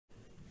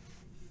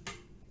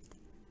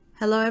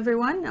Hello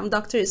everyone, I'm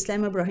Dr.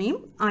 Islam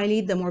Ibrahim. I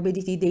lead the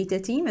morbidity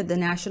data team at the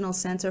National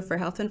Center for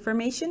Health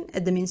Information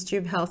at the Ministry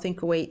of Health in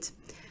Kuwait.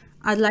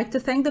 I'd like to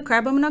thank the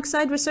Carbon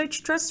Monoxide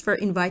Research Trust for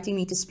inviting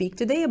me to speak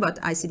today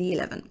about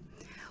ICD-11.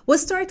 We'll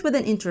start with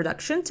an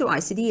introduction to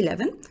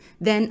ICD-11,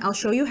 then I'll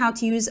show you how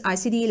to use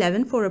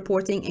ICD-11 for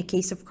reporting a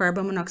case of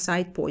carbon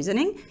monoxide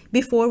poisoning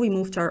before we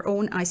move to our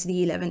own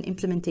ICD-11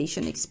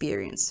 implementation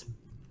experience.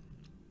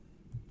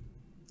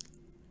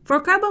 For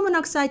carbon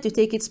monoxide to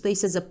take its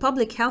place as a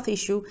public health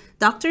issue,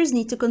 doctors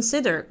need to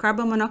consider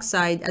carbon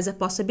monoxide as a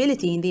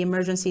possibility in the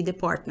emergency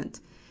department.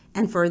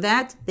 And for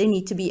that, they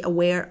need to be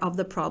aware of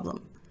the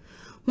problem.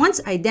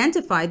 Once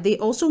identified, they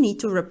also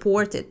need to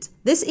report it.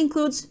 This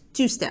includes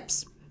two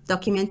steps: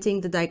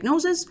 documenting the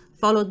diagnosis,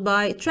 followed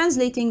by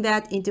translating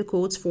that into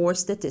codes for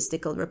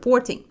statistical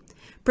reporting.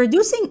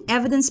 Producing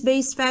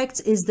evidence-based facts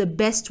is the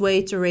best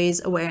way to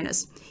raise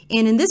awareness.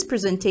 And in this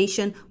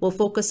presentation, we'll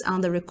focus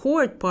on the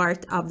record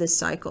part of this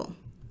cycle.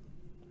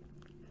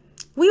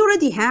 We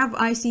already have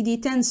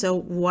ICD-10, so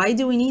why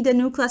do we need a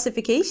new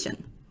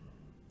classification?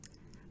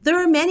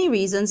 There are many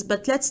reasons,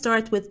 but let's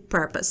start with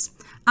purpose.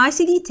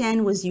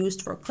 ICD-10 was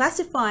used for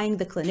classifying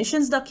the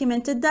clinician's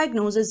documented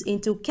diagnosis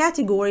into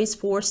categories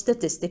for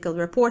statistical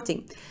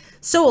reporting.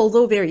 So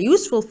although very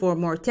useful for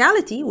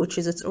mortality, which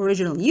is its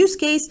original use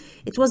case,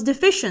 it was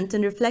deficient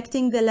in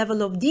reflecting the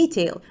level of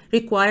detail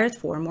required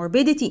for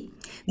morbidity.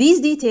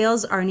 These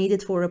details are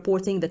needed for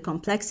reporting the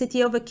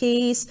complexity of a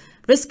case,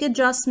 risk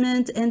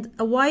adjustment, and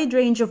a wide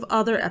range of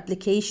other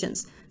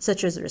applications,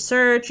 such as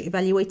research,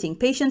 evaluating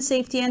patient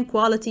safety and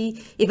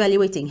quality,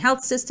 evaluating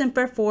health system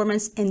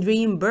performance, and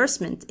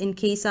reimbursement in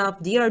case of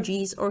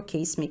DRGs or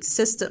casemix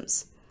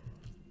systems.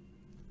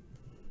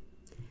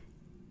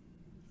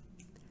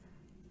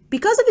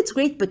 Because of its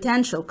great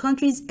potential,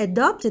 countries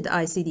adopted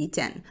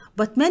ICD-10,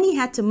 but many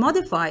had to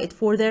modify it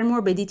for their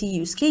morbidity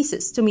use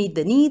cases to meet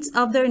the needs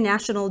of their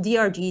national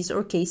DRGs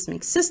or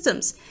casemix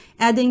systems,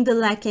 adding the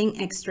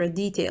lacking extra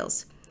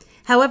details.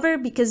 However,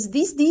 because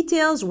these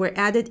details were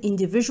added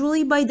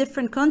individually by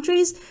different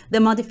countries, the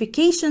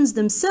modifications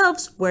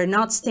themselves were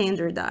not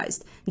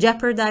standardized,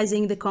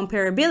 jeopardizing the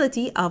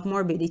comparability of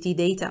morbidity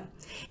data.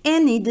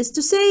 And needless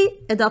to say,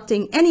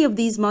 adopting any of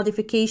these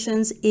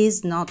modifications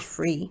is not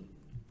free.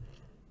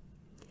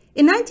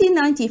 In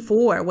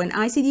 1994, when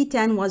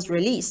ICD-10 was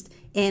released,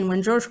 and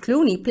when George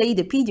Clooney played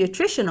a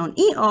pediatrician on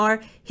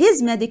ER, his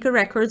medical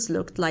records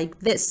looked like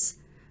this.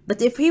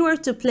 But if he were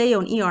to play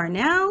on ER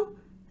now,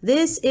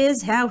 this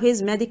is how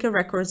his medical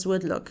records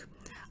would look.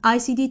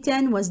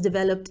 ICD-10 was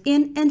developed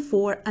in and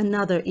for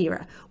another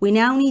era. We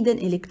now need an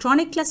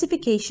electronic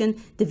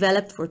classification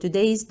developed for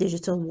today's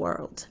digital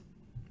world.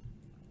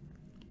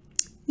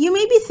 You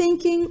may be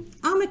thinking,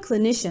 I'm a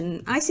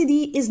clinician,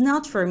 ICD is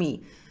not for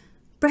me.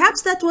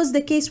 Perhaps that was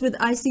the case with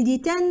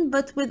ICD-10,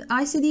 but with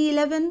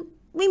ICD-11,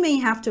 we may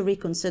have to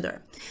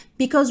reconsider.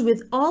 Because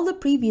with all the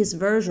previous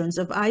versions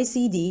of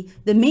ICD,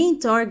 the main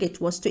target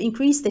was to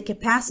increase the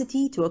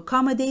capacity to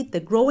accommodate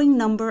the growing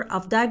number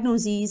of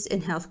diagnoses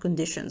and health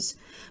conditions.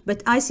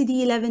 But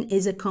ICD-11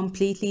 is a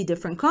completely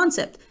different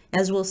concept,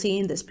 as we'll see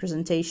in this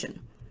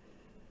presentation.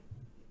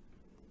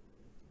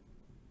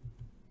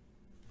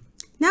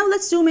 Now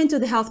let's zoom into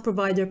the health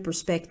provider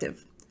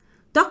perspective.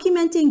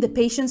 Documenting the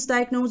patient's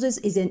diagnosis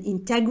is an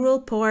integral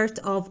part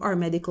of our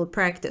medical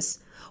practice.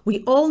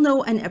 We all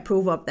know and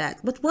approve of that,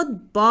 but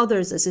what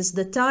bothers us is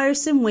the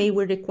tiresome way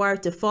we're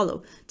required to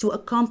follow to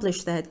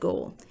accomplish that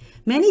goal.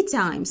 Many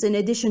times, in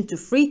addition to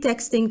free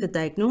texting the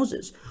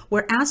diagnosis,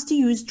 we're asked to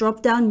use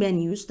drop-down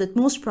menus that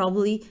most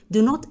probably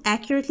do not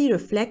accurately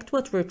reflect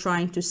what we're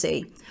trying to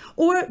say.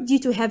 Or, due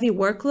to heavy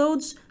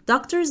workloads,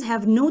 doctors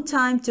have no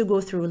time to go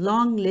through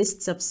long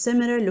lists of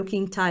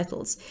similar-looking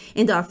titles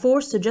and are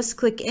forced to just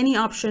click any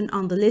option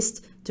on the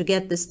list to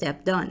get the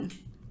step done.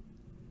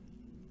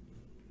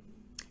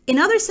 In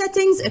other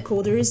settings, a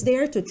coder is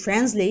there to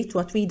translate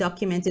what we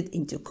documented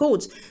into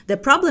codes. The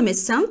problem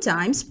is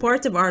sometimes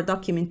part of our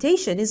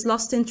documentation is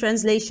lost in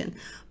translation.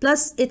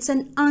 Plus, it's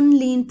an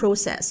unlean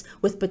process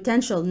with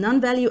potential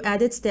non-value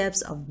added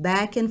steps of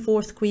back and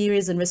forth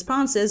queries and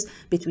responses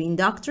between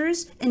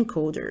doctors and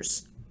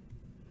coders.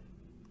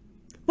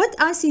 What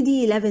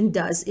ICD-11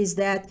 does is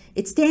that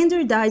it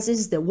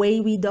standardizes the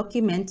way we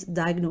document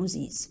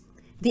diagnoses.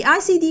 The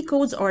ICD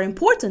codes are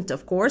important,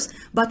 of course,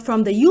 but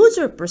from the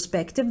user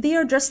perspective, they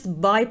are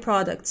just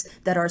byproducts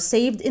that are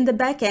saved in the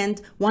back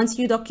end once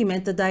you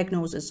document the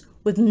diagnosis,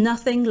 with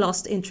nothing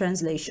lost in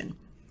translation.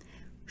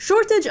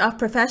 Shortage of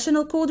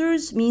professional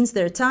coders means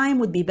their time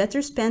would be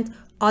better spent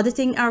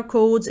auditing our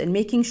codes and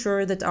making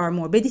sure that our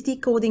morbidity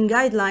coding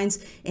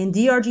guidelines and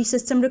DRG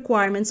system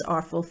requirements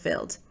are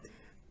fulfilled.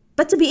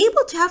 But to be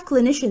able to have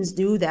clinicians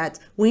do that,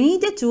 we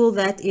need a tool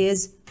that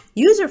is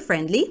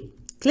user-friendly,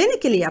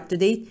 clinically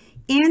up-to-date,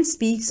 and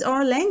speaks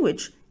our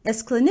language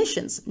as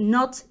clinicians,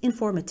 not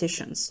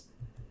informaticians.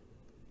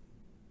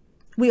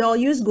 We all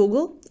use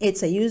Google.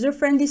 It's a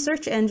user-friendly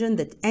search engine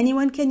that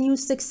anyone can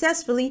use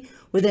successfully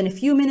within a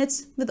few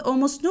minutes with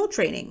almost no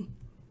training.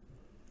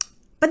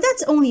 But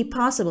that's only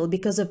possible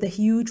because of the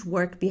huge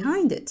work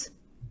behind it.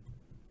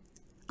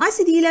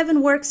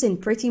 ICD-11 works in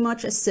pretty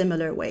much a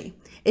similar way.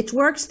 It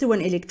works through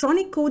an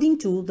electronic coding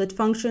tool that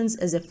functions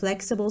as a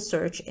flexible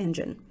search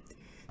engine.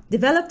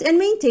 Developed and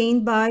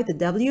maintained by the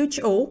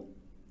WHO,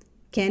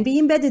 can be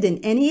embedded in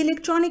any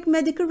electronic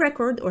medical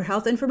record or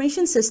health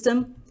information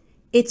system.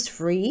 It's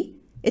free,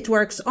 it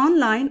works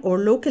online or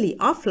locally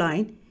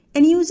offline,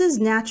 and uses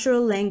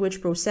natural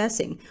language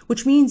processing,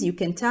 which means you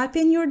can type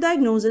in your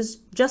diagnosis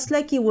just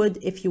like you would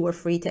if you were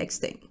free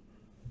texting.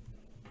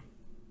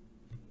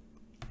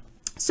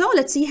 So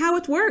let's see how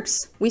it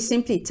works. We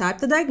simply type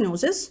the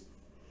diagnosis.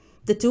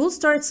 The tool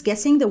starts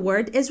guessing the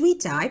word as we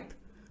type,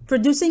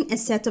 producing a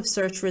set of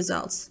search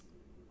results.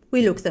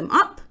 We look them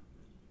up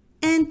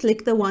and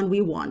click the one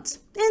we want,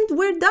 and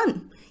we're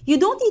done. You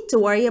don't need to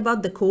worry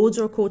about the codes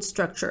or code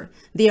structure.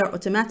 They are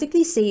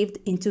automatically saved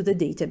into the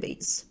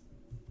database.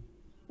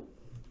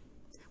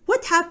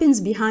 What happens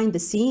behind the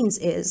scenes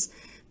is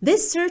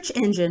this search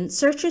engine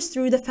searches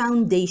through the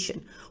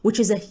foundation, which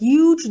is a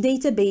huge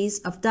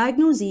database of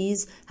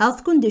diagnoses,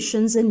 health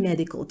conditions, and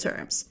medical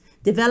terms,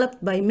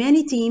 developed by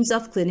many teams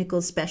of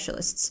clinical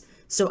specialists.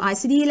 So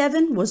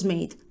ICD-11 was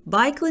made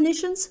by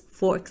clinicians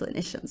for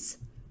clinicians.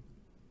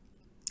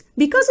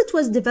 Because it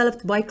was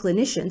developed by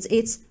clinicians,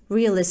 it's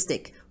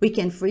realistic. We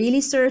can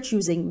freely search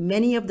using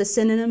many of the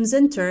synonyms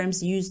and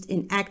terms used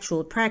in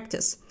actual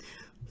practice.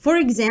 For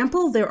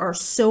example, there are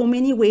so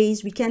many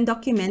ways we can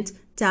document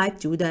type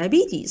 2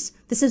 diabetes.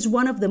 This is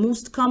one of the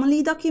most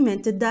commonly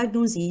documented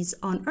diagnoses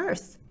on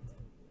Earth.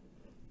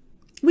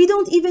 We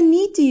don't even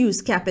need to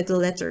use capital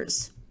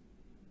letters.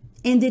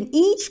 And in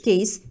each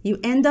case, you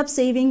end up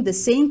saving the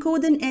same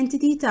code and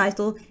entity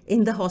title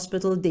in the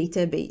hospital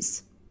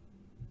database.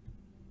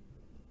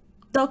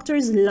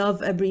 Doctors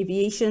love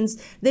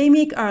abbreviations. They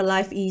make our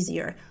life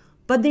easier.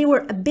 But they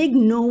were a big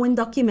no in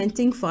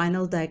documenting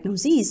final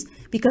diagnoses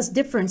because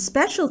different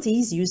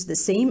specialties use the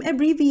same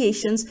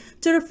abbreviations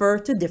to refer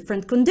to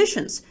different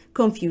conditions,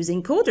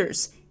 confusing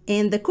coders,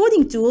 and the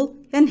coding tool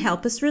can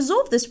help us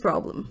resolve this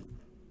problem.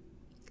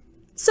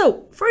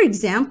 So, for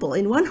example,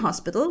 in one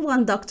hospital,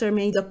 one doctor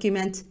may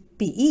document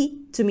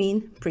PE to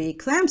mean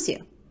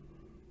preeclampsia.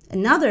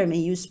 Another may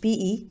use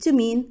PE to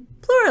mean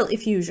pleural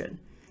effusion,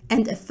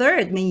 and a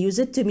third may use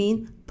it to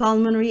mean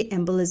pulmonary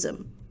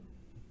embolism.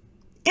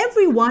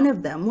 Every one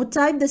of them would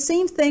type the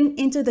same thing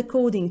into the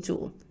coding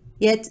tool,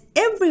 yet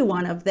every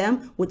one of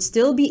them would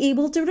still be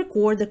able to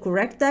record the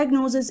correct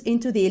diagnosis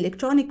into the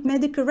electronic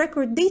medical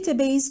record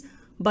database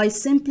by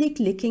simply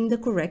clicking the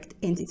correct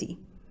entity.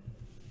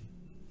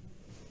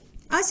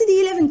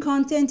 ICD-11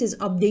 content is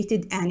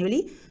updated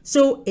annually,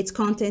 so its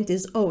content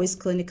is always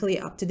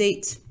clinically up to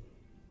date.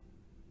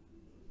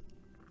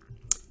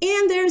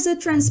 And there's a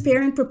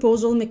transparent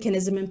proposal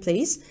mechanism in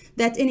place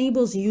that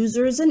enables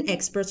users and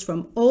experts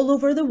from all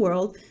over the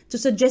world to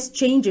suggest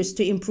changes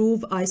to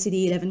improve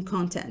ICD-11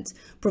 content,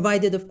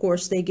 provided, of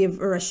course, they give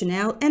a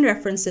rationale and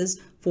references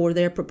for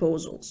their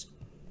proposals.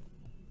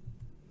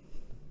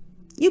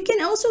 You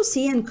can also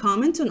see and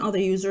comment on other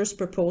users'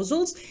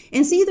 proposals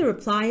and see the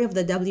reply of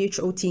the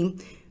WHO team.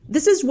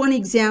 This is one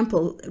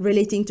example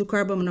relating to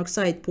carbon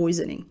monoxide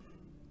poisoning.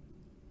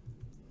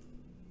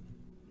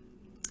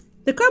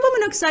 The Carbon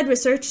Monoxide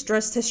Research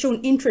Trust has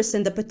shown interest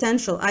in the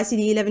potential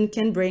ICD-11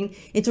 can bring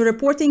into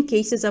reporting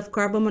cases of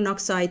carbon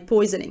monoxide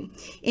poisoning,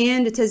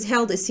 and it has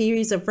held a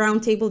series of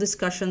roundtable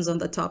discussions on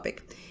the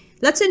topic.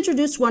 Let's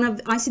introduce one of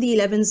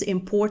ICD-11's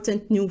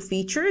important new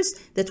features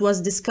that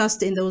was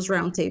discussed in those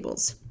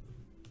roundtables.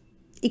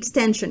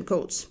 Extension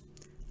codes.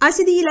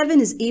 ICD-11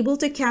 is able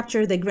to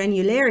capture the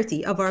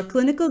granularity of our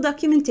clinical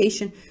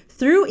documentation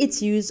through its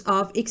use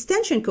of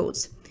extension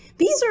codes.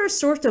 These are a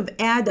sort of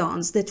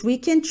add-ons that we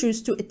can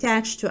choose to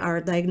attach to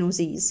our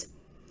diagnoses.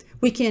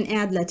 We can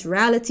add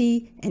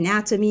laterality,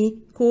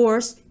 anatomy,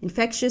 course,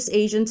 infectious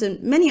agents,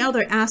 and many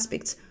other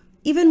aspects,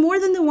 even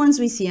more than the ones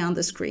we see on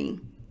the screen.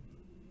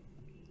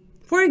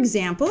 For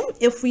example,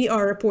 if we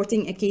are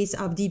reporting a case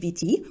of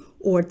DVT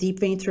or deep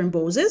vein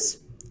thrombosis,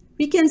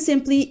 we can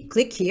simply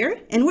click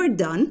here and we're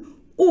done,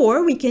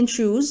 or we can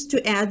choose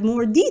to add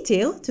more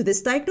detail to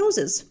this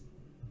diagnosis.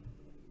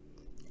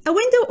 A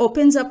window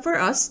opens up for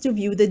us to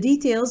view the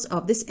details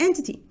of this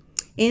entity.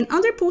 And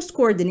under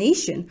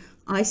post-coordination,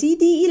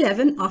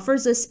 ICD-11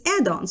 offers us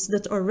add-ons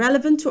that are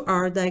relevant to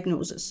our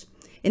diagnosis.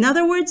 In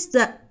other words,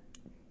 the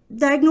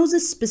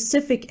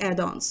diagnosis-specific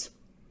add-ons.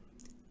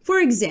 For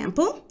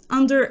example,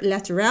 under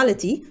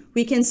laterality,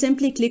 we can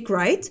simply click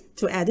right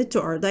to add it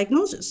to our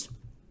diagnosis.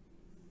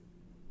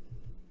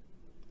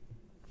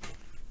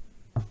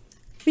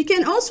 We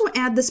can also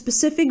add the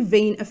specific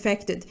vein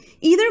affected,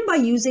 either by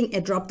using a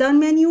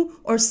drop-down menu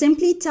or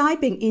simply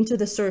typing into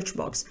the search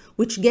box,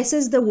 which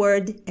guesses the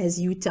word as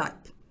you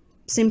type.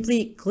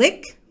 Simply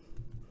click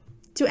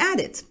to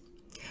add it.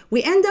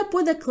 We end up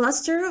with a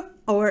cluster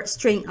or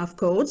string of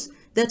codes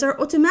that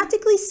are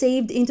automatically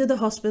saved into the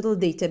hospital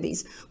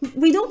database.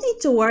 We don't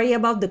need to worry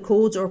about the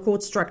codes or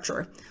code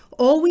structure.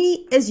 All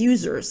we as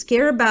users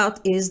care about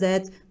is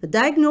that the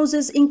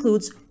diagnosis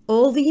includes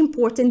all the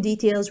important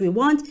details we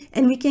want,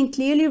 and we can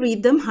clearly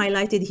read them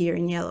highlighted here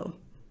in yellow.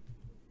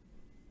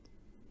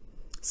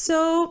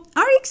 So,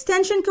 are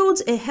extension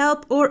codes a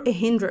help or a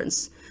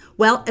hindrance?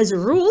 Well, as a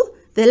rule,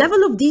 the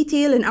level of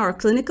detail in our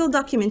clinical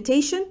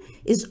documentation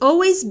is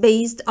always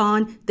based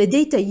on the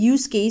data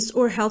use case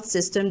or health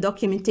system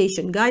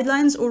documentation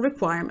guidelines or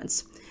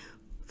requirements.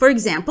 For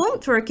example,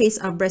 for a case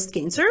of breast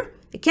cancer,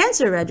 a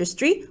cancer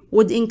registry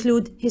would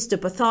include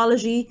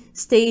histopathology,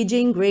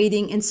 staging,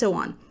 grading, and so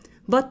on.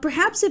 But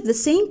perhaps if the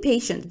same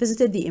patient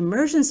visited the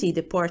emergency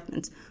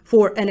department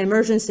for an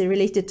emergency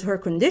related to her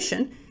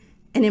condition,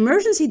 an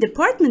emergency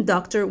department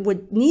doctor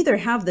would neither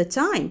have the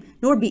time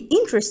nor be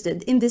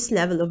interested in this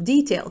level of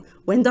detail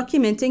when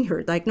documenting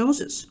her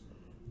diagnosis.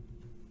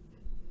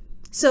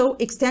 So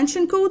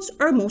extension codes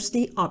are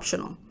mostly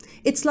optional.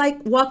 It's like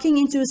walking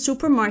into a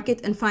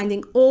supermarket and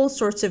finding all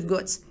sorts of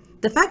goods.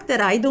 The fact that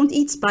I don't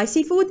eat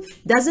spicy food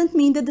doesn't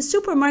mean that the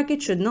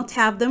supermarket should not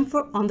have them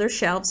on their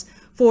shelves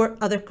for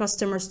other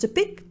customers to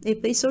pick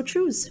if they so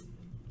choose.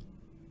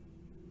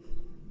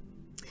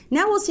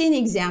 Now we'll see an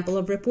example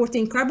of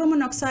reporting carbon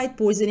monoxide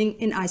poisoning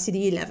in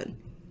ICD-11.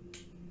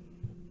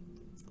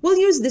 We'll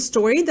use this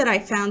story that I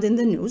found in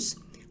the news,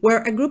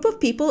 where a group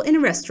of people in a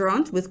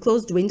restaurant with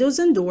closed windows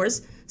and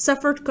doors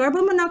suffered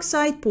carbon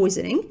monoxide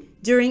poisoning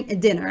during a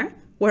dinner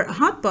where a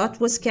hot pot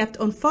was kept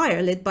on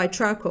fire lit by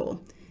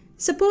charcoal.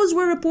 Suppose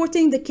we're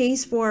reporting the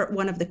case for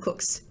one of the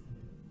cooks.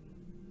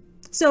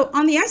 So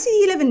on the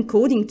ICD-11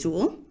 coding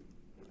tool,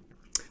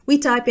 we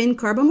type in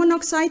carbon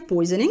monoxide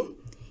poisoning,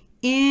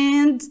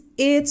 and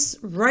it's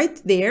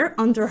right there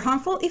under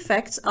harmful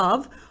effects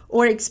of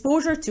or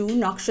exposure to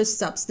noxious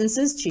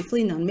substances,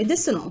 chiefly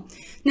non-medicinal.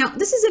 Now,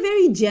 this is a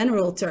very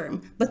general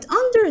term, but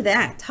under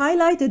that,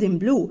 highlighted in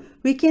blue,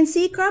 we can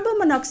see carbon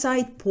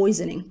monoxide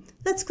poisoning.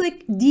 Let's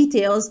click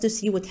details to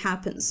see what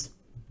happens.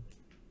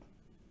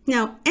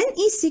 Now,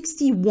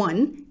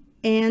 NE61,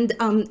 and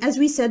as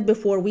we said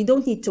before, we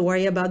don't need to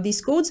worry about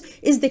these codes,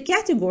 is the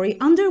category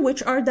under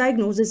which our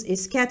diagnosis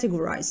is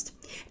categorized.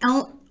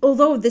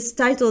 Although this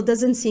title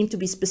doesn't seem to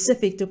be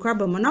specific to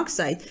carbon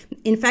monoxide,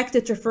 in fact,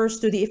 it refers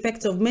to the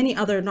effects of many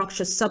other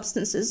noxious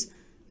substances,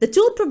 the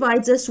tool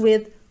provides us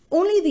with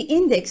only the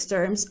index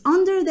terms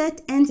under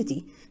that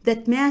entity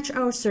that match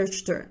our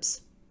search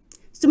terms.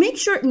 To make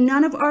sure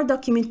none of our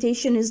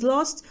documentation is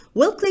lost,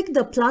 we'll click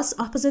the plus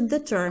opposite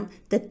the term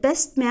that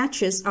best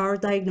matches our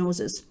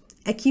diagnosis,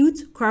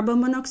 acute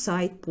carbon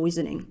monoxide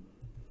poisoning.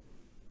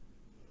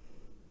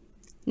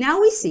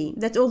 Now we see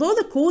that although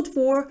the code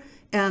for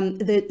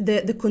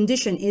the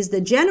condition is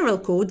the general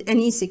code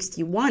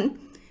NE61,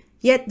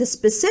 yet the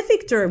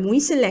specific term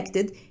we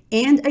selected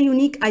and a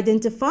unique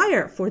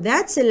identifier for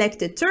that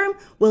selected term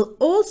will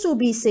also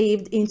be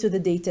saved into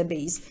the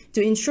database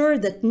to ensure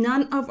that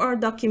none of our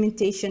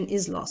documentation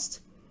is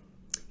lost.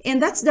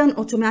 And that's done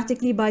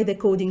automatically by the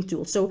coding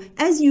tool. So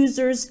as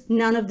users,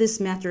 none of this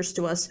matters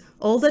to us.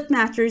 All that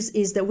matters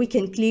is that we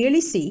can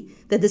clearly see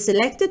that the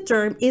selected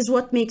term is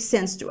what makes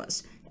sense to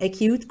us,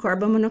 acute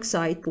carbon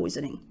monoxide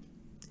poisoning.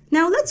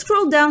 Now let's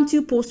scroll down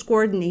to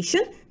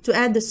post-coordination to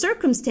add the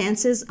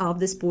circumstances of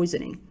this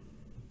poisoning.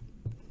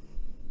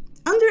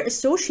 Under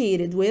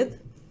associated with,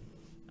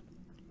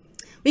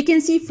 we can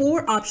see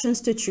 4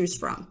 options to choose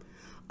from.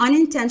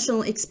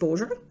 Unintentional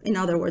exposure, in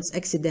other words,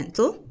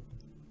 accidental,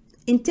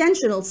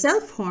 intentional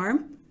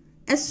self-harm,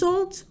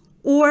 assault,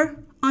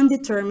 or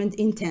undetermined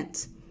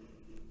intent.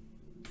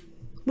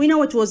 We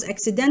know it was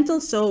accidental,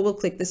 so we'll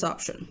click this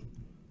option.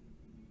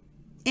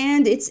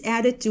 And it's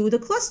added to the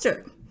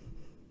cluster.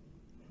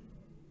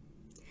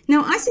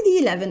 Now,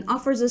 ICD-11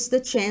 offers us the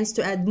chance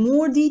to add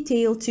more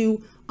detail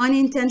to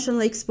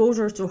unintentional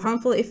exposure to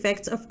harmful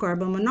effects of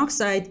carbon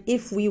monoxide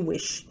if we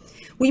wish.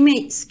 We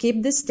may skip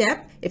this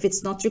step if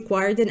it's not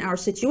required in our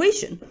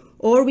situation,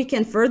 or we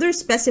can further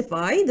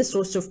specify the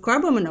source of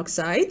carbon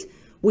monoxide.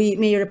 We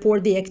may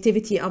report the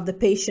activity of the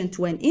patient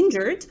when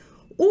injured,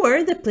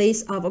 or the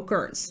place of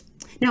occurrence.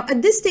 Now,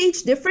 at this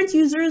stage, different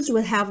users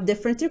will have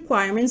different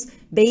requirements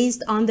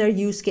based on their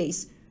use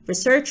case.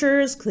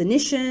 Researchers,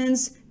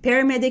 clinicians,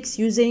 paramedics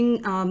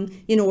using,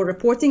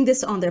 reporting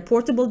this on their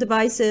portable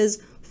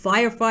devices,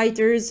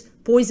 firefighters,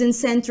 poison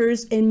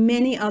centers, and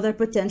many other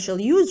potential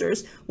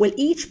users will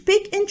each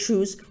pick and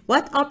choose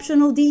what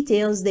optional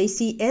details they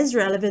see as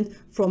relevant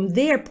from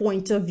their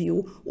point of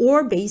view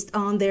or based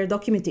on their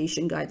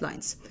documentation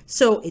guidelines.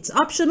 So it's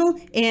optional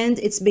and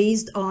it's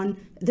based on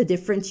the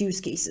different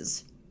use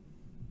cases.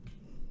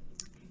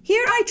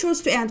 Here I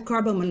chose to add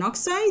carbon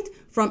monoxide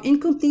from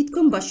incomplete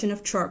combustion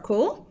of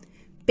charcoal,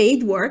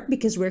 paid work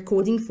because we're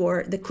coding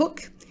for the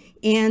cook,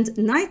 and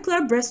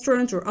nightclub,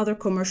 restaurant, or other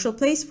commercial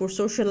place for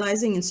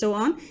socializing and so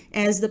on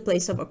as the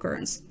place of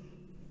occurrence.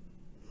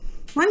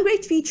 One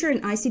great feature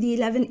in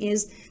ICD-11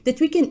 is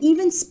that we can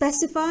even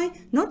specify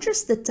not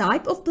just the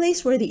type of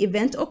place where the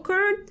event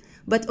occurred,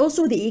 but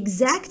also the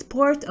exact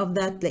part of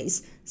that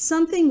place,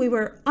 something we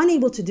were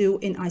unable to do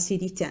in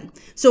ICD-10.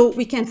 So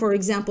we can, for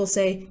example,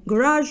 say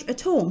garage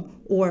at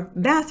home or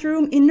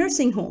bathroom in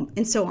nursing home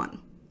and so on.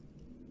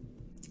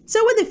 So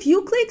with a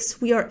few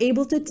clicks, we are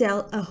able to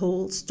tell a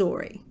whole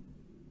story.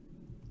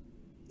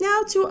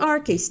 Now to our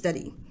case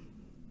study.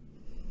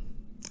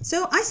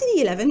 So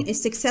ICD-11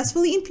 is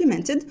successfully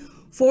implemented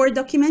for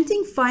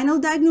documenting final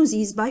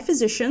diagnoses by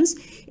physicians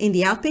in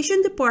the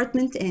outpatient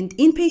department and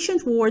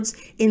inpatient wards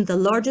in the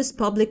largest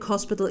public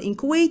hospital in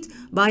Kuwait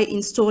by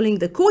installing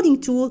the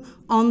coding tool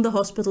on the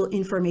hospital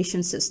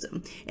information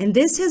system. And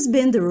this has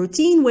been the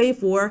routine way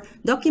for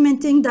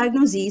documenting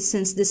diagnoses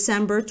since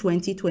December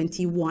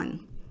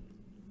 2021.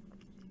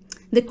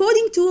 The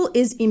coding tool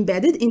is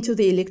embedded into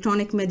the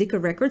electronic medical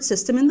record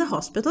system in the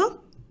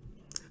hospital.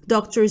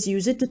 Doctors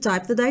use it to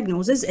type the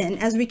diagnosis, and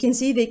as we can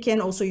see, they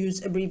can also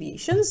use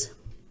abbreviations.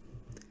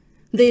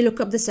 They look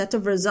up the set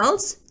of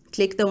results,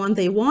 click the one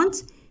they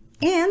want,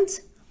 and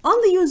on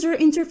the user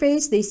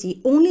interface, they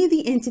see only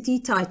the entity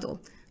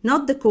title,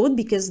 not the code,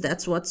 because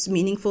that's what's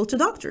meaningful to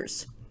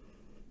doctors.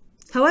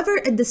 However,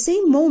 at the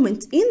same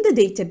moment in the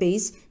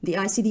database, the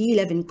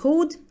ICD-11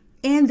 code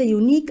and the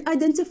unique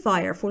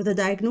identifier for the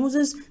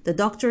diagnosis the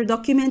doctor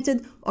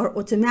documented are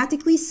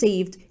automatically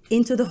saved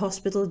into the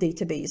hospital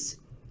database.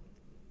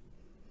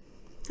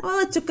 Well,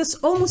 it took us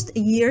almost a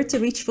year to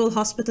reach full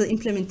hospital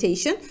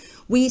implementation.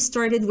 We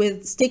started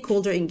with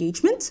stakeholder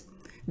engagement.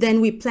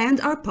 Then we planned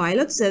our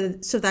pilot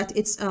so that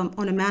it's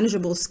on a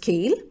manageable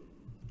scale.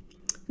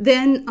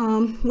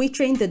 Then we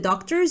trained the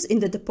doctors in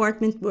the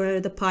department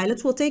where the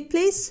pilot will take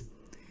place.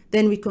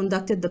 Then we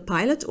conducted the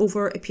pilot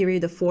over a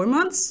period of 4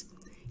 months.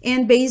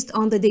 And based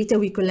on the data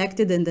we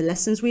collected and the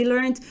lessons we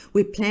learned,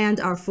 we planned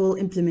our full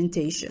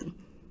implementation.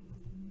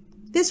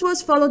 This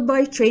was followed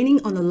by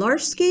training on a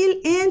large scale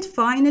and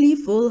finally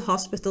full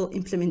hospital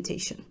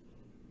implementation.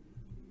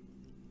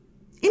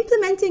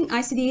 Implementing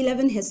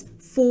ICD-11 has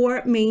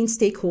 4 main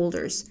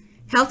stakeholders: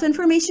 health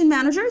information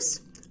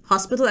managers,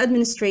 hospital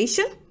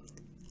administration,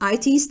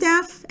 IT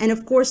staff, and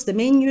of course the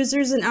main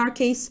users, in our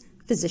case,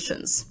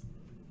 physicians.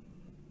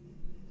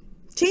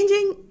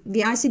 Changing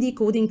the ICD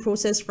coding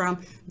process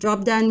from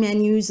drop-down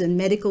menus and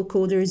medical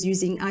coders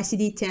using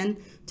ICD-10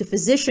 to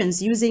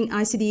physicians using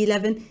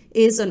ICD-11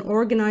 is an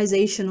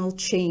organizational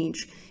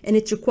change, and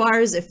it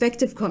requires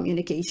effective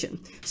communication.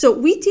 So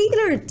we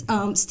tailored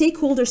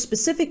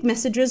stakeholder-specific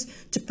messages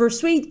to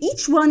persuade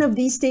each one of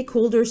these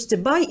stakeholders to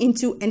buy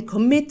into and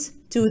commit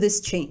to this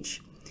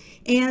change.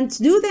 And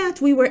to do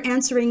that, we were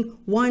answering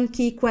one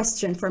key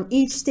question from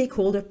each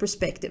stakeholder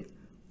perspective: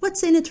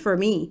 what's in it for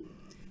me?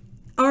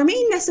 Our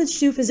main message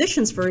to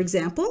physicians, for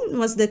example,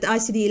 was that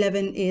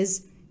ICD-11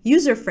 is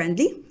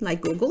user-friendly,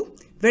 like Google,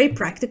 very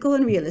practical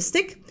and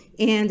realistic,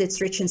 and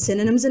it's rich in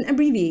synonyms and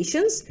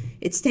abbreviations.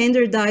 It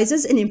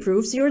standardizes and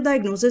improves your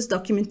diagnosis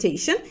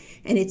documentation,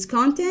 and its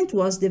content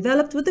was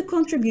developed with the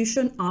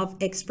contribution of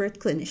expert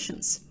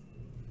clinicians.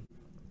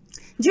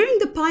 During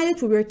the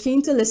pilot, we were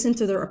keen to listen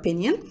to their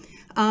opinion.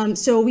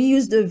 So we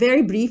used a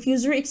very brief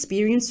user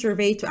experience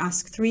survey to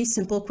ask 3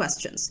 simple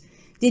questions.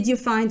 Did you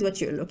find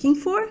what you're looking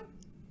for?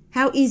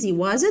 How easy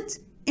was it?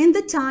 And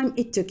the time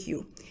it took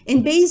you.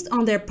 And based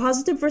on their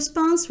positive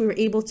response, we were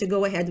able to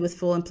go ahead with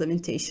full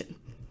implementation.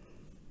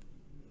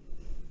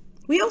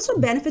 We also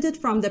benefited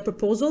from the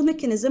proposal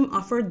mechanism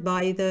offered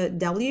by the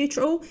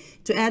WHO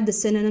to add the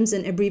synonyms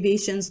and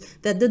abbreviations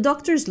that the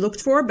doctors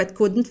looked for but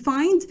couldn't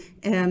find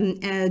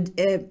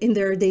in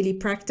their daily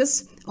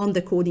practice on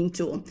the coding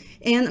tool.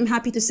 And I'm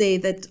happy to say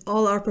that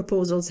all our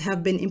proposals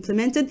have been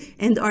implemented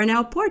and are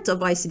now part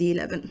of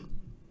ICD-11.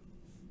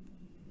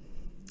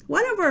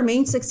 One of our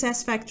main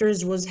success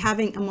factors was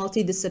having a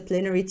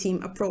multidisciplinary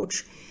team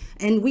approach,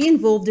 and we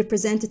involved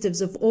representatives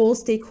of all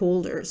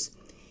stakeholders.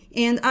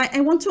 And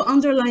I want to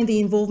underline the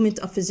involvement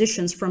of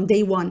physicians from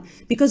day one,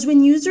 because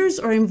when users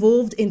are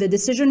involved in the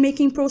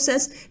decision-making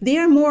process, they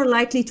are more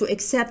likely to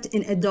accept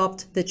and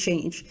adopt the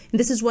change. And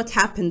this is what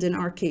happened in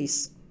our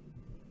case.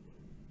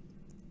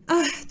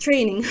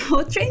 Training.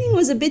 Training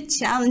was a bit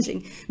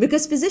challenging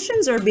because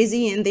physicians are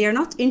busy and they are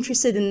not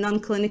interested in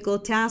non-clinical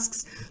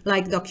tasks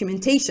like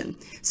documentation.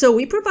 So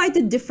we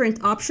provided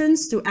different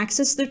options to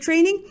access the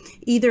training.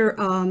 Either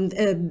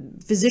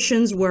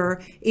physicians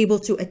were able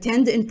to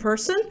attend in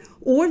person,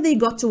 or they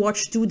got to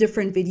watch 2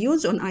 different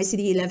videos on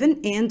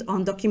ICD-11 and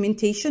on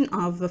documentation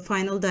of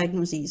final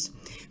diagnoses.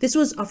 This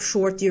was of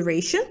short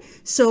duration,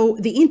 so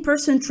the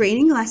in-person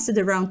training lasted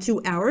around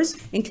 2 hours,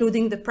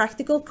 including the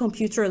practical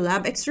computer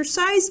lab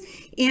exercise.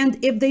 And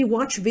if they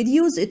watch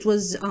videos, it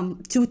was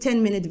 2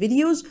 10-minute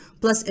videos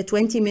plus a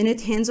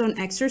 20-minute hands-on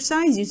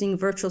exercise using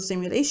virtual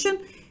simulation.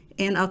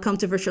 And I'll come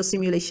to virtual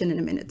simulation in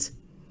a minute.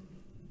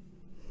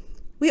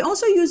 We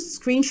also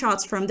used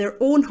screenshots from their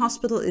own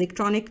hospital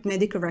electronic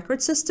medical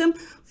record system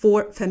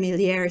for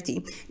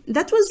familiarity.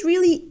 That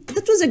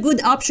was a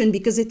good option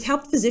because it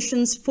helped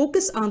physicians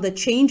focus on the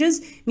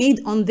changes made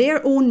on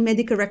their own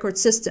medical record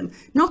system,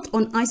 not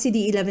on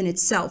ICD-11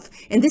 itself.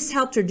 And this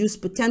helped reduce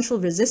potential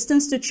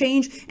resistance to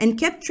change and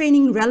kept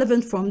training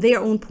relevant from their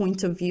own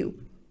point of view.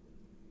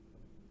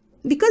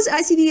 Because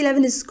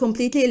ICD-11 is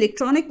completely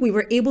electronic, we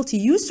were able to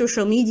use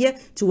social media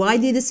to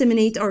widely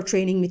disseminate our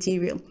training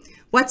material.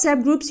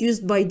 WhatsApp groups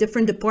used by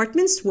different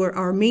departments were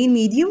our main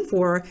medium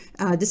for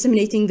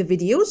disseminating the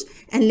videos,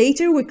 and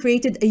later we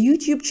created a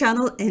YouTube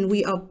channel and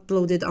we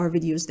uploaded our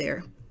videos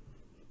there.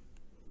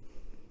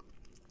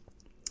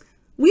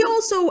 We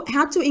also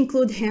had to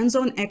include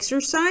hands-on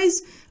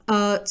exercise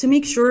to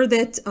make sure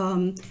that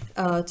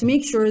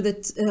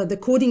the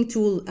coding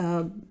tool,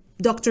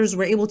 doctors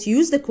were able to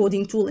use the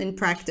coding tool in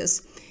practice.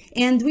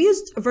 And we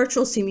used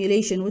virtual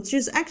simulation, which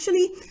is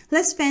actually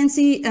less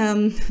fancy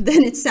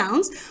than it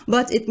sounds,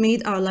 but it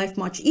made our life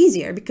much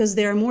easier because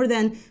there are more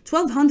than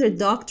 1,200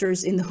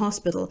 doctors in the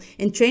hospital,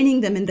 and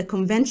training them in the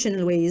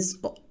conventional ways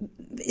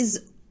is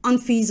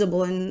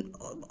unfeasible and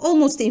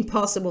almost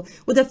impossible.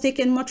 Would have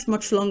taken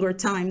much longer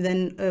time than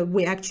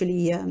we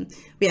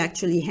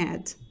actually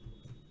had.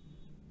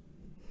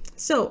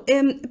 So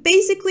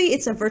basically,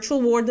 it's a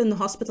virtual ward in the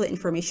hospital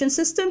information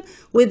system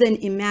with an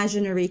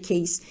imaginary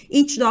case.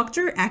 Each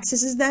doctor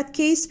accesses that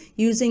case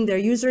using their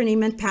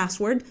username and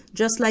password,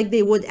 just like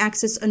they would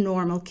access a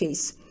normal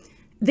case.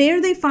 There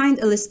they find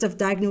a list of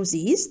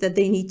diagnoses that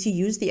they need to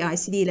use the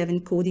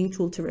ICD-11 coding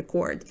tool to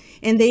record.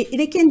 And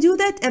they can do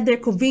that at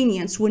their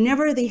convenience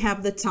whenever they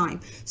have the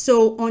time.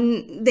 So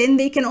then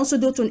they can also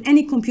do it on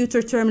any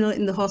computer terminal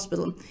in the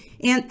hospital.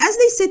 And as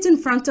they sit in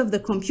front of the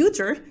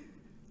computer,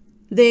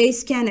 they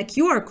scan a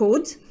QR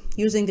code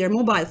using their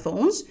mobile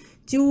phones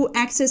to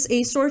access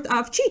a sort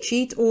of cheat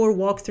sheet or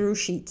walkthrough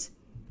sheet.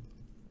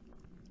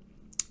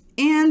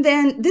 And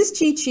then this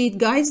cheat sheet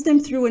guides them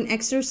through an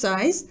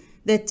exercise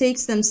that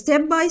takes them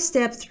step by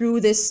step through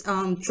this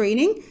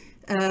training,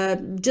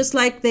 just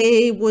like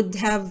they would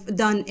have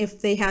done if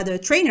they had a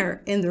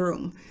trainer in the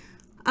room.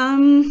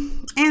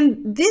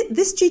 And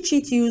this cheat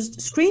sheet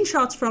used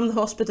screenshots from the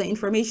hospital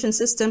information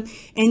system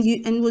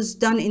and was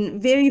done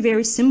in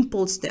very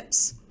simple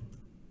steps.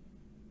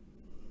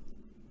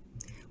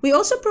 We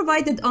also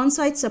provided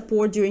on-site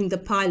support during the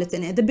pilot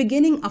and at the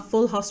beginning of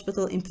full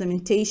hospital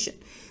implementation.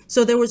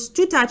 So there was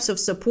two types of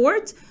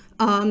support.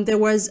 There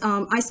was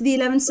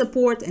ICD-11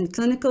 support and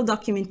clinical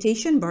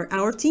documentation by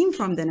our team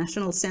from the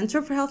National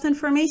Center for Health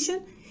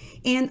Information,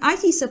 and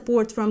IT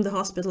support from the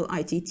hospital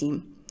IT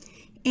team.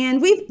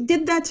 And we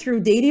did that through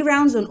daily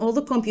rounds on all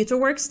the computer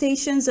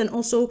workstations, and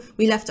also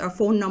we left our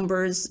phone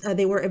numbers.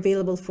 They were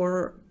available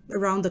for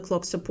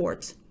around-the-clock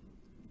support.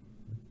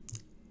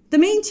 The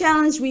main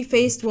challenge we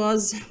faced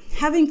was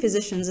having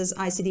physicians as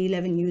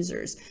ICD-11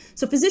 users.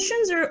 So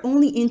physicians are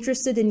only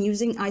interested in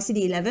using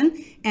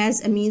ICD-11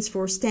 as a means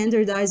for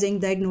standardizing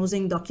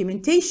diagnosing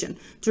documentation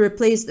to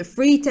replace the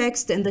free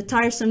text and the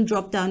tiresome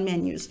drop-down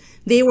menus.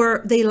 They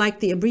like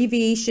the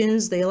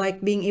abbreviations, they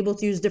like being able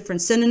to use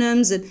different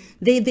synonyms, and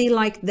they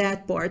like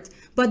that part.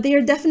 But they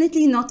are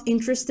definitely not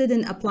interested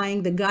in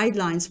applying the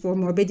guidelines for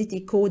morbidity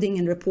coding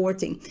and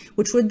reporting,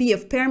 which would be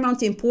of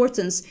paramount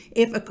importance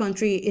if a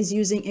country is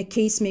using a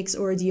casemix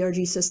or a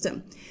DRG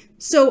system.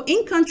 So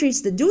in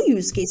countries that do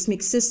use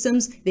casemix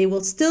systems, they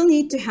will still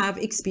need to have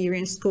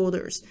experienced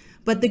coders.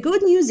 But the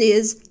good news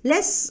is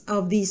less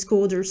of these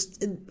coders,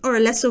 or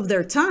less of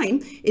their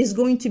time, is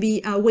going to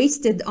be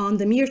wasted on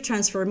the mere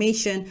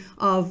transformation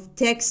of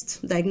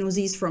text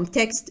diagnoses from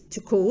text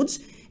to codes.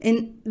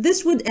 And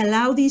this would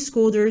allow these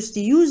coders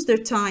to use their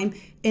time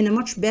in a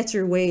much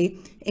better way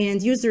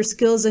and use their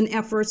skills and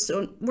efforts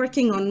on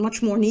working on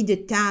much more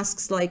needed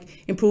tasks like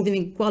improving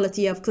the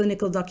quality of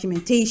clinical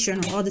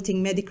documentation or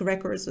auditing medical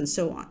records and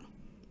so on.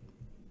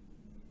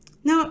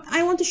 Now,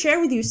 I want to share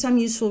with you some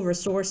useful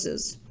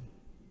resources.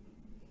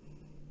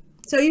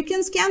 So you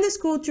can scan this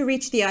code to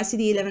reach the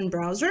ICD-11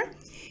 browser,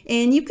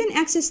 and you can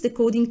access the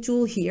coding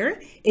tool here.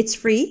 It's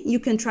free. You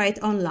can try it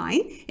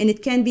online, and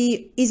it can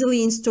be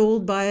easily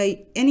installed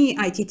by any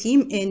IT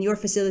team in your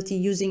facility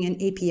using an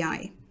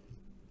API.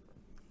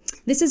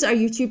 This is our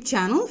YouTube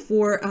channel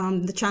for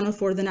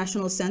the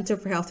National Center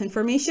for Health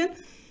Information.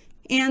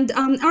 And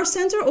our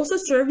center also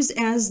serves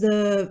as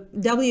the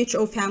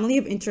WHO family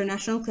of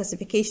international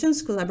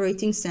classifications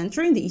collaborating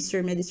center in the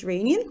Eastern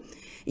Mediterranean.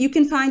 You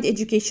can find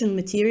educational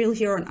material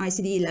here on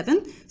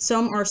ICD-11.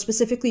 Some are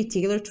specifically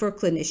tailored for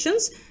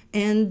clinicians,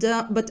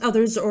 but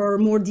others are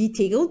more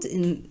detailed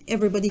and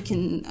everybody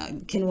can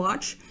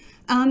watch.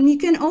 You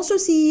can also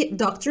see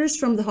doctors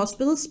from the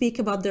hospital speak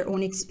about their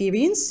own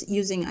experience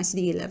using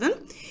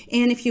ICD-11.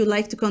 And if you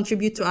like to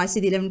contribute to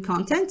ICD-11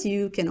 content,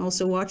 you can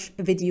also watch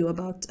a video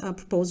about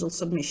proposal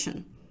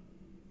submission.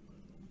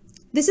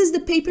 This is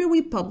the paper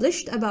we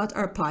published about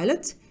our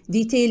pilot,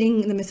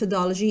 detailing the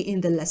methodology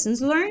and the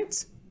lessons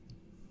learned.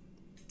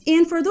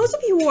 And for those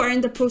of you who are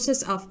in the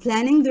process of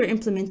planning their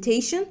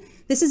implementation,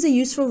 this is a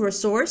useful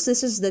resource.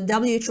 This is the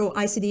WHO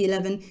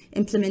ICD-11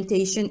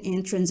 Implementation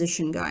and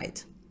Transition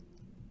Guide.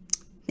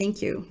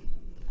 Thank you.